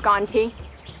 then who's gone, T?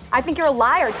 I think you're a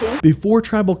liar, T. Before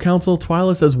Tribal Council,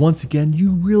 Twila says once again,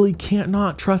 you really can't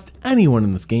not trust anyone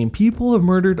in this game. People have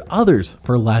murdered others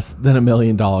for less than $1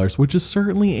 million, which is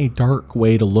certainly a dark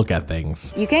way to look at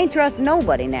things. You can't trust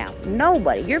nobody now.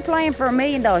 Nobody. You're playing for $1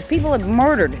 million. People have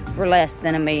murdered for less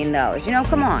than $1 million. You know,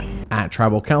 come on. At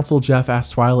Tribal Council, Jeff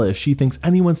asks Twila if she thinks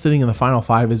anyone sitting in the final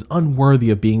 5 is unworthy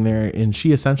of being there, and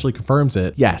she essentially confirms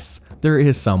it. Yes, there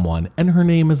is someone, and her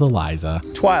name is Eliza.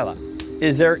 Twila,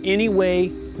 is there any way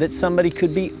that somebody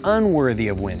could be unworthy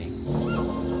of winning?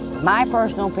 My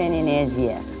personal opinion is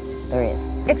yes, there is.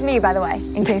 It's me, by the way,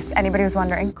 in case anybody was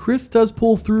wondering. Chris does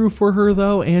pull through for her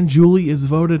though, and Julie is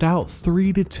voted out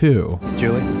 3-2.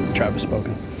 Julie, tribe has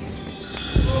spoken.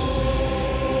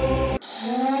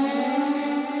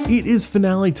 It is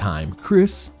finale time.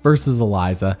 Chris versus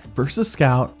Eliza versus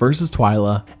Scout versus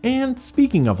Twila. And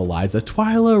speaking of Eliza,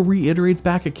 Twila reiterates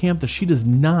back at camp that she does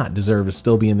not deserve to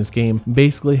still be in this game,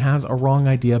 basically has a wrong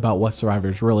idea about what Survivor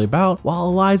is really about, while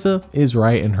Eliza is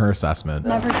right in her assessment.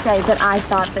 Never say that I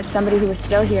thought that somebody who was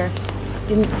still here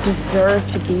didn't deserve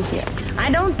to be here. I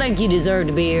don't think you deserve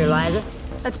to be here, Eliza.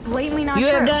 That's blatantly not true.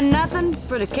 You have done nothing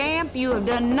for the camp. You have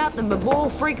done nothing but boil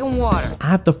freaking water.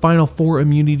 At the final 4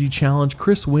 immunity challenge,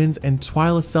 Chris wins and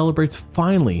Twila celebrates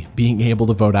finally being able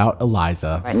to vote out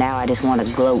Eliza. Right now, I just want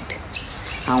to gloat.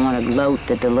 I want to gloat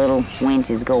that the little wench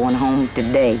is going home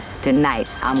today, tonight.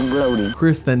 I'm gloating.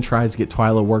 Chris then tries to get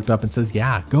Twila worked up and says,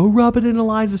 yeah, go rub it in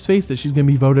Eliza's face that she's going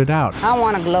to be voted out. I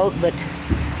want to gloat, but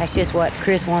that's just what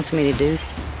Chris wants me to do.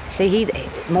 See, the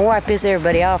more I piss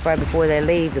everybody off right before they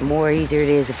leave, the more easier it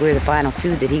is if we're the final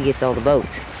 2 that he gets all the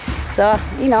votes. So,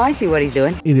 you know, I see what he's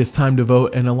doing. It is time to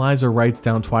vote, and Eliza writes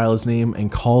down Twila's name and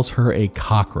calls her a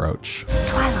cockroach.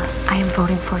 Twila, I am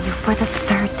voting for you for the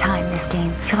 3rd time this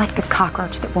game. You're like the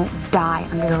cockroach that won't die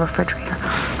under the refrigerator.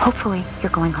 Hopefully,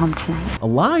 you're going home tonight.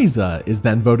 Eliza is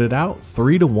then voted out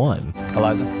 3-1.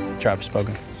 Eliza, tribe has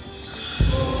spoken.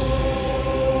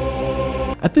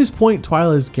 At this point,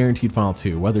 Twila is guaranteed final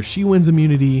 2. Whether she wins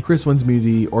immunity, Chris wins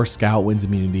immunity, or Scout wins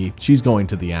immunity, she's going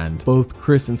to the end. Both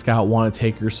Chris and Scout want to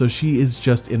take her, so she is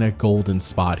just in a golden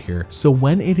spot here. So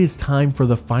when it is time for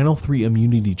the final 3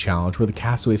 immunity challenge, where the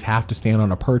castaways have to stand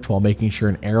on a perch while making sure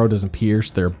an arrow doesn't pierce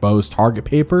their bow's target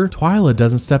paper, Twila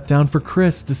doesn't step down for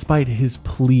Chris despite his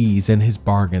pleas and his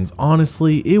bargains.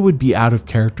 Honestly, it would be out of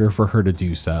character for her to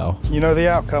do so. You know the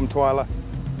outcome, Twila.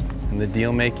 And the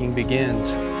deal making begins.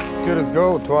 It's good as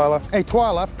gold, Twila. Hey,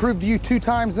 Twila, I've proved to you 2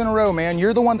 times in a row, man.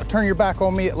 You're the one that turned your back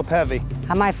on me at LaPevy.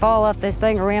 I might fall off this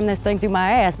thing or ram this thing through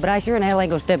my ass, but I sure in hell ain't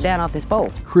gonna step down off this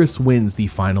pole. Chris wins the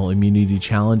final immunity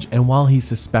challenge, and while he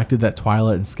suspected that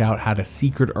Twila and Scout had a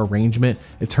secret arrangement,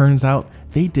 it turns out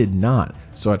they did not.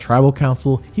 So at Tribal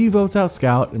Council, he votes out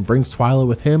Scout and brings Twila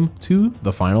with him to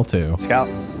the final 2. Scout,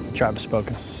 the tribe has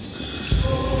spoken.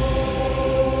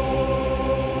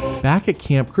 Back at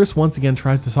camp, Chris once again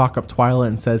tries to talk up Twila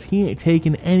and says he ain't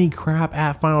taking any crap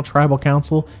at Final Tribal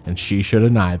Council, and she should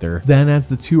have neither. Then as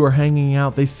the two are hanging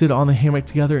out, they sit on the hammock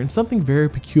together, and something very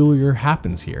peculiar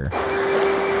happens here.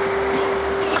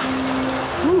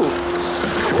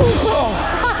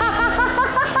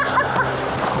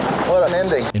 What an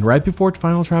ending. And right before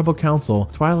Final Tribal Council,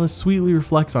 Twila sweetly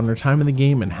reflects on her time in the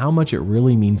game and how much it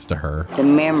really means to her. The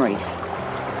memories,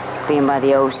 being by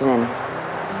the ocean and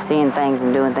seeing things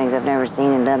and doing things I've never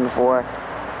seen and done before.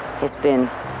 It's been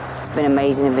an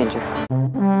amazing adventure.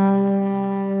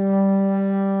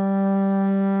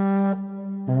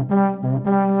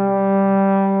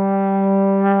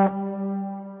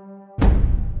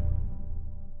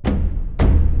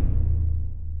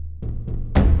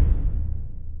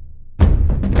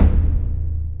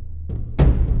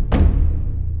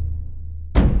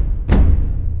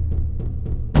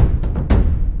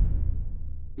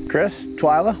 Chris,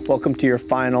 Twila, welcome to your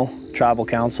final Tribal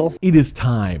Council. It is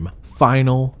time.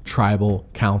 Final Tribal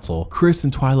Council. Chris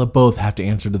and Twila both have to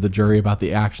answer to the jury about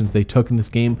the actions they took in this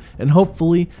game and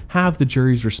hopefully have the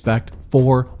jury's respect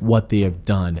for what they have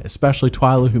done, especially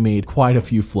Twila, who made quite a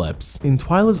few flips. In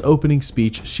Twila's opening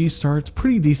speech, she starts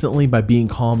pretty decently by being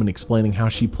calm and explaining how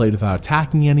she played without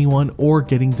attacking anyone or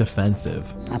getting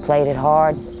defensive. I played it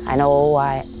hard. I know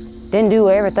I didn't do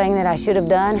everything that I should have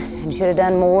done and should have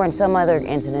done more in some other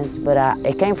incidents, but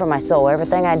it came from my soul.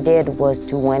 Everything I did was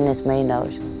to win this $1 million,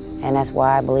 and that's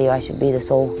why I believe I should be the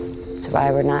sole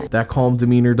survivor tonight. That calm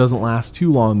demeanor doesn't last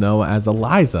too long though, as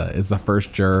Eliza is the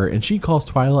first juror and she calls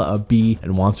Twila a B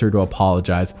and wants her to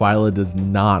apologize. Twila does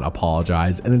not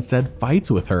apologize and instead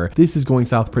fights with her. This is going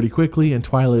south pretty quickly and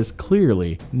Twila is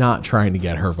clearly not trying to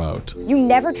get her vote. You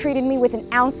never treated me with an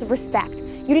ounce of respect.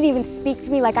 You didn't even speak to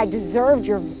me like I deserved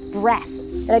your breath.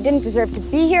 That I didn't deserve to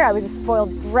be here. I was a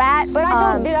spoiled brat.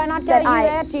 But did I not tell you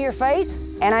that to your face?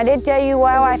 And I did tell you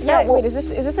how I felt. Wait, is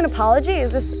this an apology?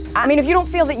 Is this? I mean, if you don't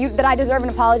feel that I deserve an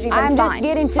apology, then I'm fine. just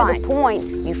getting to the point.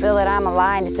 You feel that I'm a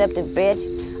lying, deceptive bitch?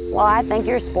 Well, I think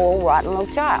you're a spoiled, rotten little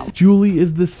child. Julie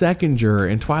is the second juror,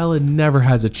 and Twila never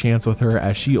has a chance with her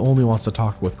as she only wants to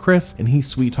talk with Chris, and he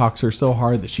sweet talks her so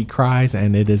hard that she cries,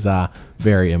 and it is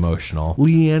very emotional.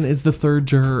 Leanne is the third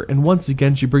juror, and once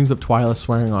again she brings up Twila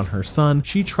swearing on her son.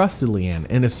 She trusted Leanne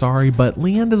and is sorry, but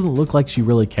Leanne doesn't look like she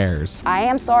really cares. I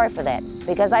am sorry for that,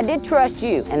 because I did trust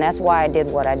you, and that's why I did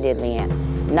what I did, Leanne.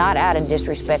 Not out of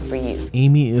disrespect for you.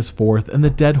 Amy is fourth, and the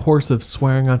dead horse of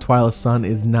swearing on Twila's son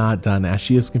is not done, as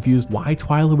she is confused why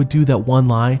Twila would do that one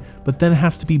lie, but then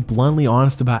has to be bluntly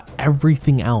honest about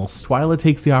everything else. Twila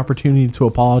takes the opportunity to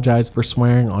apologize for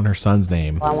swearing on her son's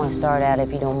name. Well, I want to start out,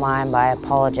 if you don't mind, by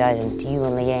apologizing to you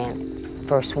and Leanne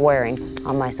for swearing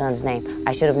on my son's name.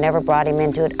 I should have never brought him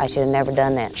into it. I should have never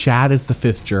done that. Chad is the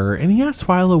fifth juror, and he asks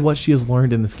Twila what she has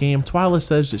learned in this game. Twila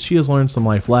says that she has learned some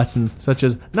life lessons, such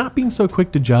as not being so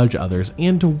quick to judge others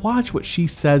and to watch what she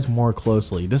says more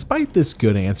closely. Despite this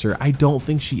good answer, I don't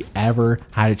think she ever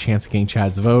had a chance of getting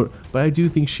Chad's vote, but I do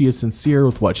think she is sincere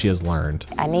with what she has learned.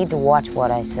 I need to watch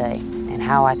what I say and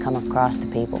how I come across to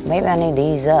people. Maybe I need to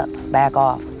ease up, back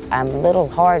off. I'm a little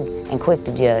hard and quick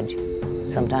to judge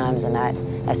sometimes, and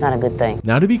that's not a good thing.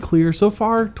 Now, to be clear, so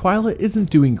far, Twila isn't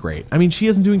doing great. I mean, she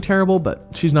isn't doing terrible, but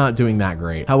she's not doing that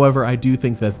great. However, I do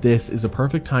think that this is a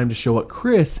perfect time to show what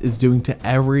Chris is doing to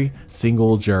every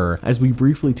single juror, as we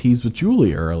briefly teased with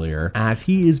Julie earlier, as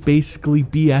he is basically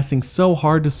BSing so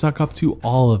hard to suck up to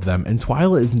all of them, and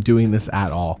Twila isn't doing this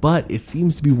at all, but it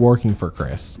seems to be working for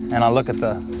Chris. And I look at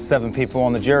the 7 people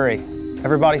on the jury.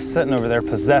 Everybody sitting over there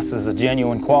possesses a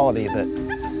genuine quality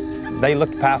that they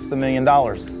look past the $1 million.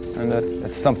 And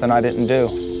it's something I didn't do.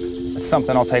 It's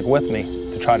something I'll take with me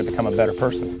to try to become a better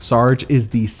person. Sarge is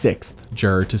the 6th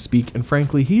juror to speak, and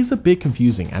frankly, he's a bit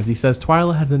confusing as he says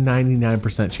Twila has a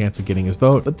 99% chance of getting his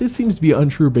vote, but this seems to be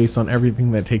untrue based on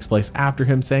everything that takes place after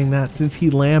him saying that, since he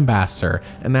lambasts her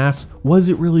and asks, was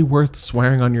it really worth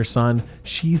swearing on your son?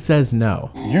 She says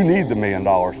no. You need the $1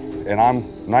 million, and I'm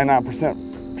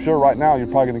 99% sure right now you're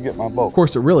probably gonna get my vote. Of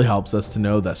course, it really helps us to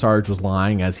know that Sarge was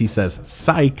lying as he says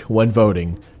psych when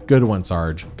voting. Good one,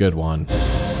 Sarge. Good one.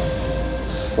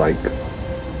 Psych.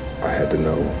 I had to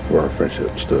know where our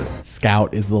friendship stood.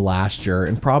 Scout is the last juror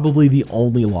and probably the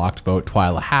only locked vote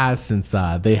Twila has, since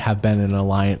they have been in an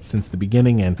alliance since the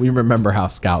beginning, and we remember how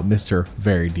Scout missed her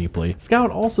very deeply.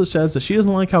 Scout also says that she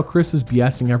doesn't like how Chris is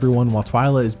BSing everyone while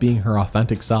Twila is being her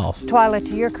authentic self. Twila,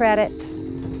 to your credit,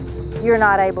 you're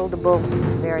not able to bull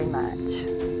very much,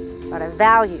 but I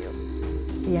value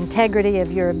the integrity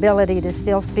of your ability to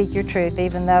still speak your truth,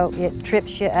 even though it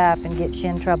trips you up and gets you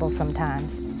in trouble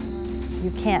sometimes. You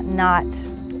can't not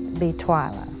be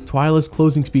Twila. Twila's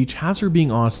closing speech has her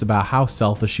being honest about how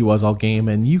selfish she was all game,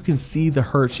 and you can see the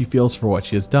hurt she feels for what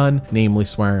she has done, namely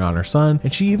swearing on her son,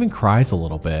 and she even cries a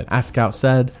little bit. As Scout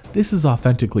said, this is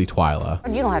authentically Twila.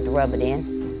 You don't have to rub it in.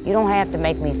 You don't have to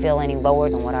make me feel any lower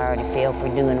than what I already feel for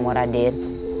doing what I did.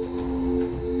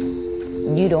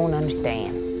 You don't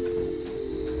understand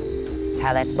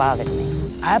how that's bothered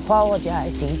me. I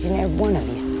apologize to each and every one of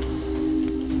you.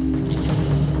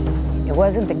 It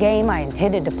wasn't the game I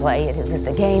intended to play, it was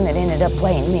the game that ended up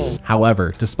playing me.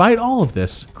 However, despite all of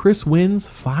this, Chris wins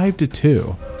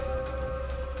 5-2.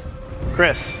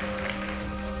 Chris.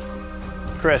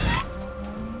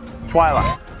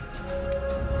 Twila.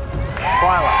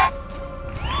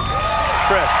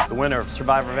 Chris, the winner of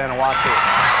Survivor Vanuatu.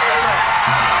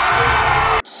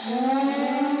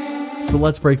 So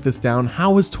let's break this down.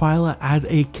 How is Twila as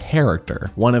a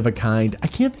character? One of a kind. I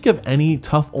can't think of any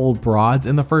tough old broads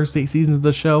in the first 8 seasons of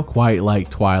the show quite like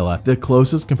Twila. The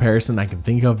closest comparison I can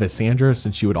think of is Sandra,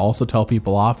 since she would also tell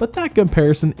people off, but that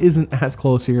comparison isn't as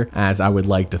close here as I would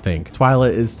like to think. Twila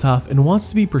is tough and wants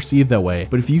to be perceived that way,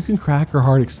 but if you can crack her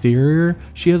hard exterior,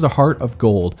 she has a heart of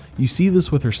gold. You see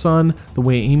this with her son, the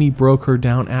way Amy broke her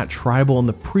down at Tribal in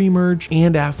the pre-merge,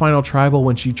 and at Final Tribal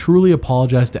when she truly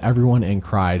apologized to everyone and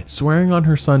cried. Swearing on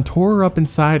her son tore her up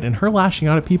inside, and her lashing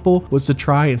out at people was to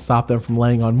try and stop them from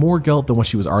laying on more guilt than what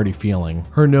she was already feeling.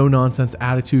 Her no-nonsense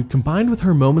attitude combined with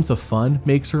her moments of fun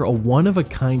makes her a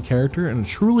one-of-a-kind character and a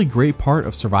truly great part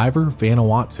of Survivor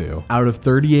Vanuatu. Out of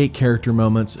 38 character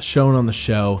moments shown on the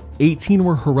show, 18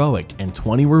 were heroic and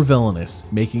 20 were villainous,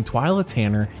 making Twila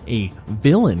Tanner a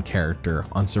villain character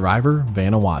on Survivor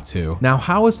Vanuatu. Now,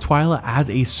 how is Twila as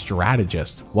a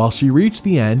strategist? Well, she reached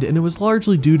the end, and it was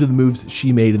largely due to the moves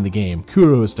she made in the game.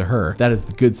 Kudos to her. That is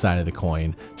the good side of the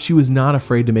coin. She was not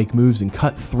afraid to make moves and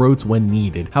cut throats when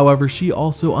needed. However, she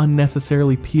also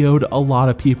unnecessarily PO'd a lot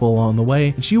of people along the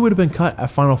way, and she would have been cut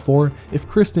at Final 4 if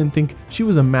Chris didn't think she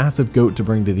was a massive goat to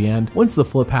bring to the end. Once the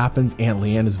flip happens and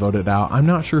Leanne is voted out, I'm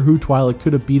not sure who Twila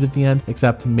could have beat at the end,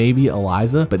 except maybe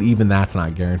Eliza, but even that's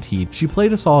not guaranteed. She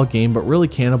played a solid game, but really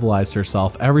cannibalized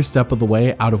herself every step of the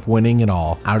way out of winning it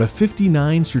all. Out of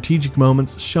 59 strategic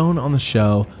moments shown on the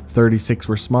show, 36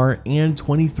 were smart and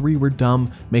 23 were dumb,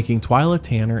 making Twila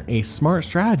Tanner a smart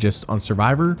strategist on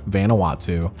Survivor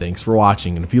Vanuatu. Thanks for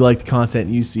watching, and if you like the content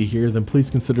you see here, then please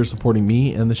consider supporting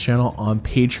me and this channel on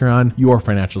Patreon. Your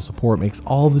financial support makes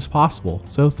all of this possible,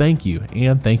 so thank you,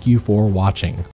 and thank you for watching.